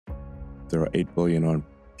there are 8 billion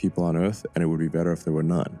people on Earth, and it would be better if there were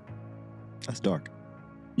none. That's dark.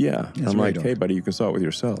 Yeah. I'm like, hey, buddy, you can start with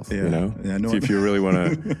yourself, Yeah. you know? Yeah, I know if you really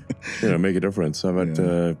want to, make a difference. How about,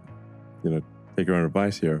 take your own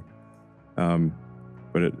advice here.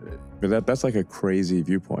 But that's like a crazy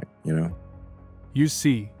viewpoint, you know? You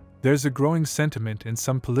see, there's a growing sentiment in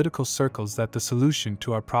some political circles that the solution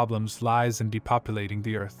to our problems lies in depopulating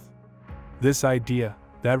the Earth. This idea,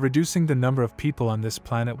 that reducing the number of people on this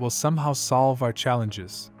planet will somehow solve our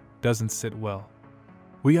challenges, doesn't sit well.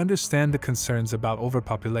 We understand the concerns about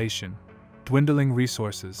overpopulation, dwindling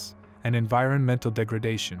resources, and environmental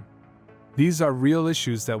degradation. These are real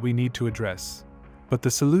issues that we need to address, but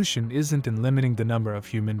the solution isn't in limiting the number of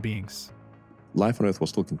human beings. Life on Earth will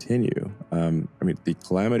still continue. The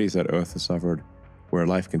calamities that Earth has suffered where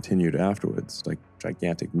life continued afterwards, like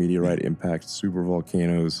gigantic meteorite impacts,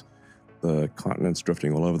 supervolcanoes, the continents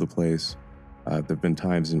drifting all over the place. There have been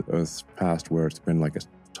times in Earth's past where it's been like a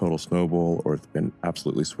total snowball, or it's been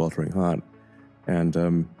absolutely sweltering hot.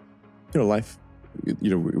 And, life,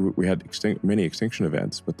 we had many extinction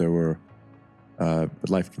events, but but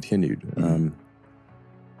life continued.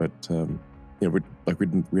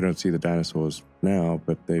 We don't see the dinosaurs now,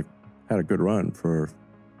 but they've had a good run for,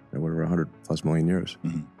 100 plus million years.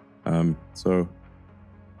 So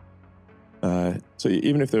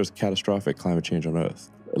even if there's catastrophic climate change on Earth,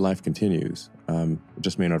 life continues. It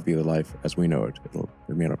just may not be the life as we know it.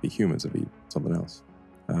 It may not be humans, it'll be something else.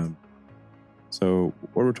 So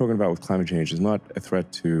what we're talking about with climate change is not a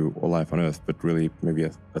threat to all life on Earth, but really maybe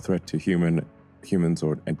a threat to humans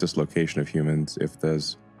or a dislocation of humans if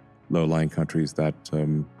there's low-lying countries that,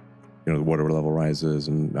 the water level rises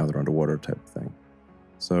and now they're underwater type of thing.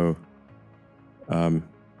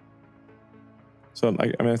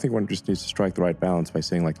 I think one just needs to strike the right balance by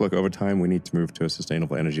saying, like, look, over time we need to move to a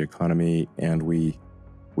sustainable energy economy, and we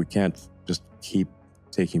can't just keep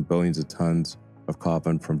taking billions of tons of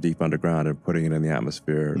carbon from deep underground and putting it in the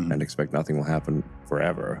atmosphere and expect nothing will happen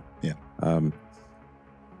forever. Yeah.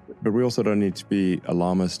 But we also don't need to be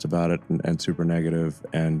alarmist about it and super negative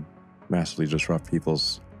and massively disrupt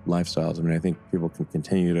people's lifestyles. I think people can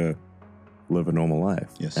continue to live a normal life.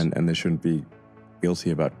 Yes. And they shouldn't be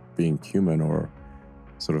guilty about being human or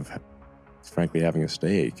sort of, frankly, having a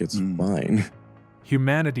stake. It's fine.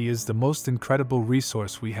 Humanity is the most incredible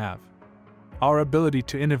resource we have. Our ability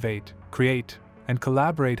to innovate, create, and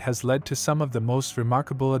collaborate has led to some of the most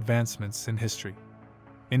remarkable advancements in history.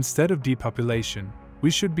 Instead of depopulation,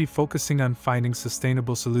 we should be focusing on finding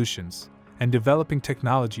sustainable solutions and developing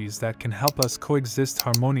technologies that can help us coexist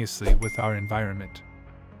harmoniously with our environment.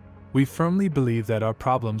 We firmly believe that our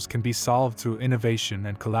problems can be solved through innovation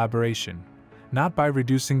and collaboration, not by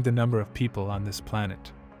reducing the number of people on this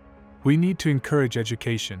planet. We need to encourage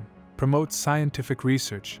education, promote scientific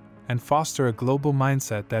research, and foster a global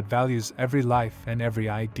mindset that values every life and every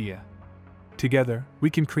idea. Together, we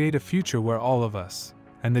can create a future where all of us,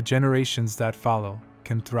 and the generations that follow,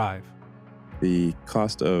 can thrive. The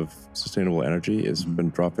cost of sustainable energy has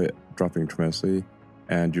been dropping tremendously,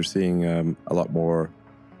 and you're seeing a lot more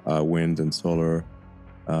wind and solar,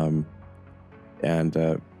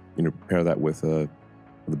 pair that with the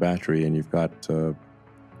battery, and you've got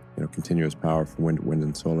continuous power from wind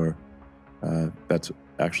and solar. That's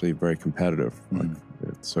actually very competitive.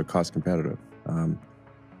 It's cost competitive.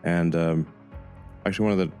 Actually,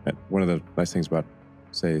 one of the nice things about,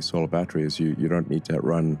 say, solar battery is you don't need to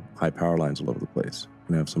run high power lines all over the place. You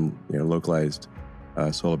can have some localized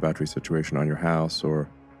solar battery situation on your house or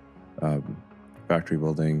factory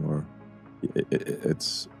building, or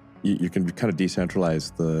you can kind of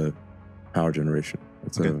decentralize the power generation.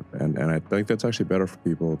 And I think that's actually better for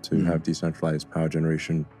people to have decentralized power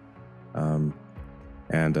generation, and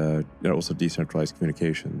also decentralized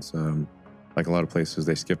communications. Like a lot of places,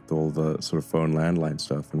 they skipped all the sort of phone landline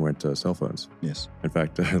stuff and went to cell phones. Yes. In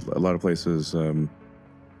fact, a lot of places in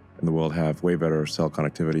the world have way better cell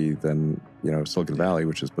connectivity than Silicon Valley,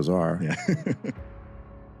 which is bizarre. Yeah.